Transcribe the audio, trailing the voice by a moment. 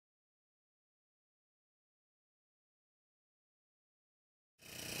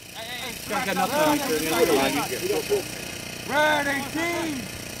Red 18.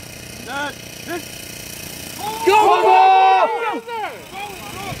 Go!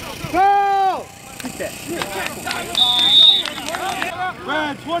 Go!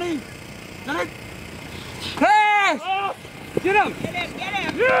 Red 20. Pass! Get him!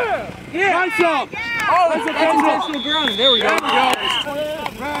 Yeah! Yeah! Nice up! Oh, that's intentional grounding. There we go.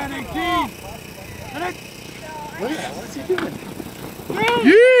 Red 18. What's he doing?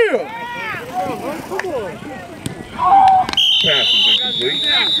 Yeah! Pass is incomplete.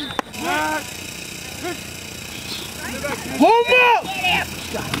 Home up!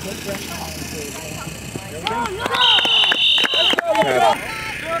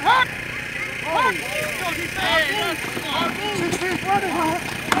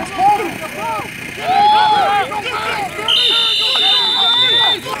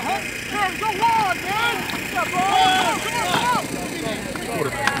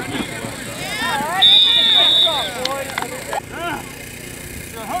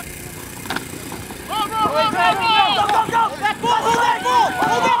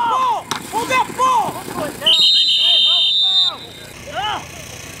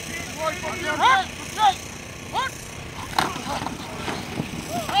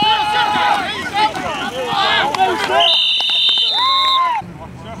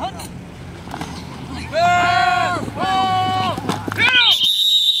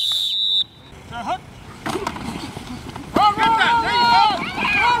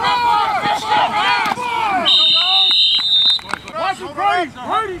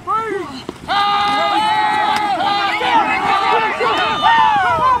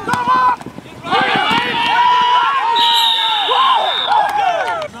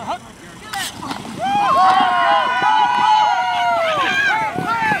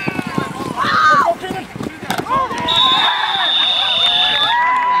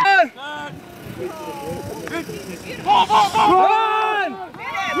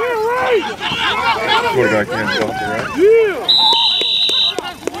 Quarterback hands off the right.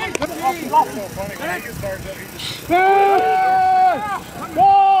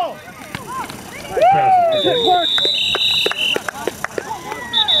 Ball!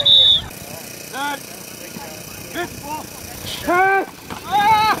 Pass!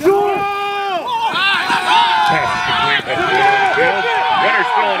 Runner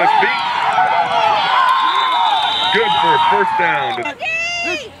still on his feet. Good for a first down.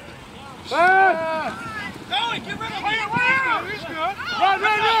 Going, get rid of him! He's good! Run!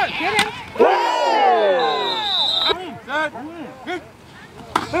 Get him!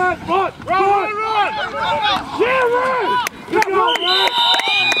 Run! Yeah, run! Let's go, man!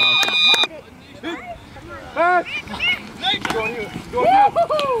 Pass!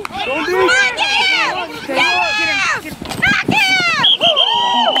 Go deep! Knock him!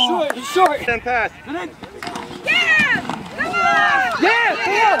 He's short! And pass! Get him! Come on! Yeah!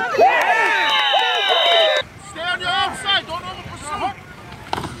 Stay on your outside, don't over pursue.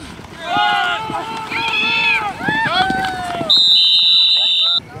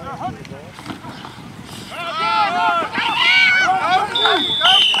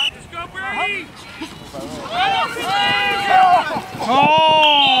 Let's go, Brady!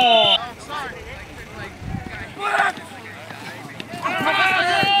 Oh!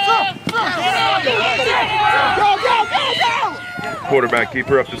 Quarterback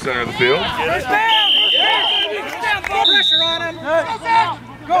keeper up the center of the field. Pressure on him.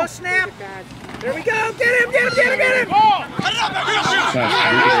 Go snap. There we go. Get him.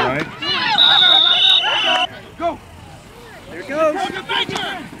 Right. Go! There it goes. Go!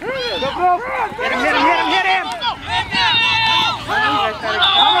 Hit him.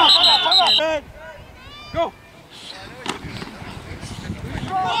 Go!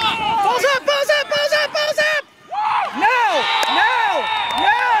 Balls up. No.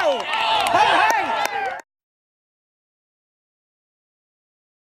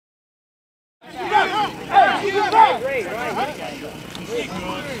 Hey.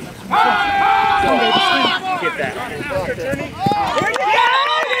 Get that. There you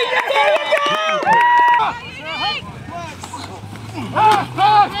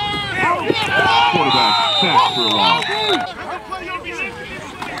Quarterback sacked for a loss.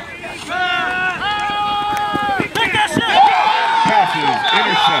 Passes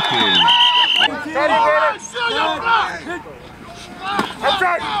intercepted.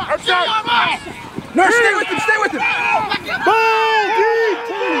 Outside! No, stay with him. Ball deep!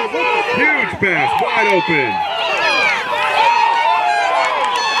 Huge pass, wide open.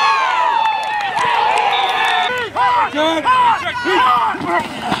 Good!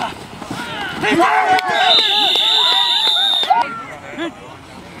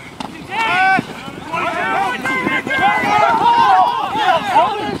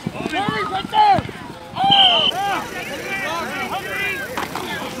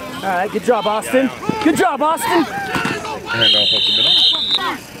 All right, good job, Austin. Good job, Austin. Hand off up the middle.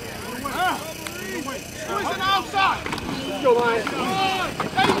 Squeeze it outside. Go, Lions.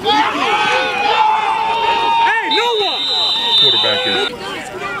 Hey, no one! Quarterback is.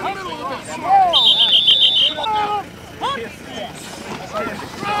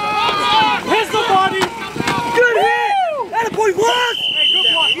 Hit somebody! Good hit! That boy work! Hey, good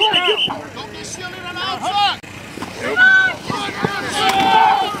block. Don't be silly on the outside. Nope.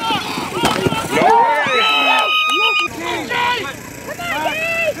 No way!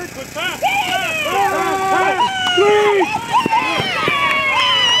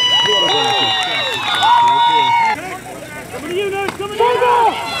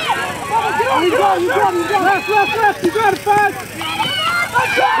 You got it! Left! You got it, fast!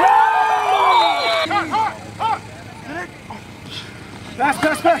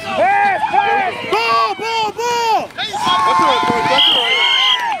 Pass! Ball! That's all right, boys. That's all right.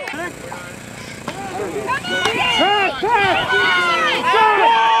 Pass!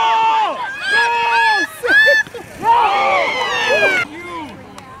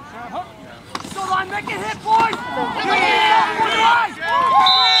 Go on, make it hit, boys!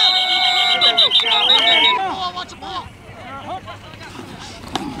 Watch the ball.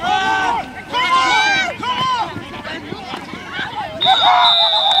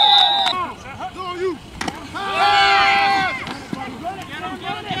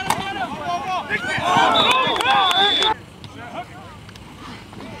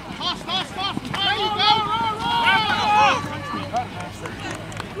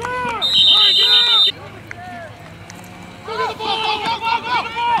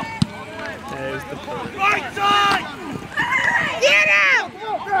 Right side! Get out!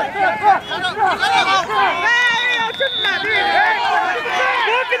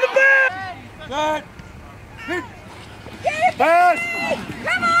 Look in the back! Pass!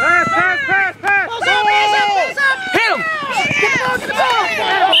 Come on! Pass! Hit him!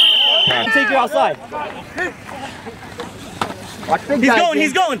 Take you outside. Watch big guy.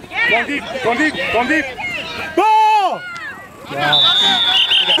 He's going. Going deep. Ball!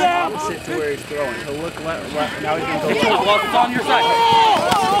 Opposite to where he's throwing. He'll look left. Now he's going to go left. It's on your side.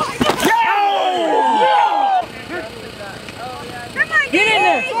 Come on, Get in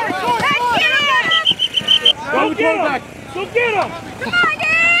there! Let's get him! Go get him! Come on!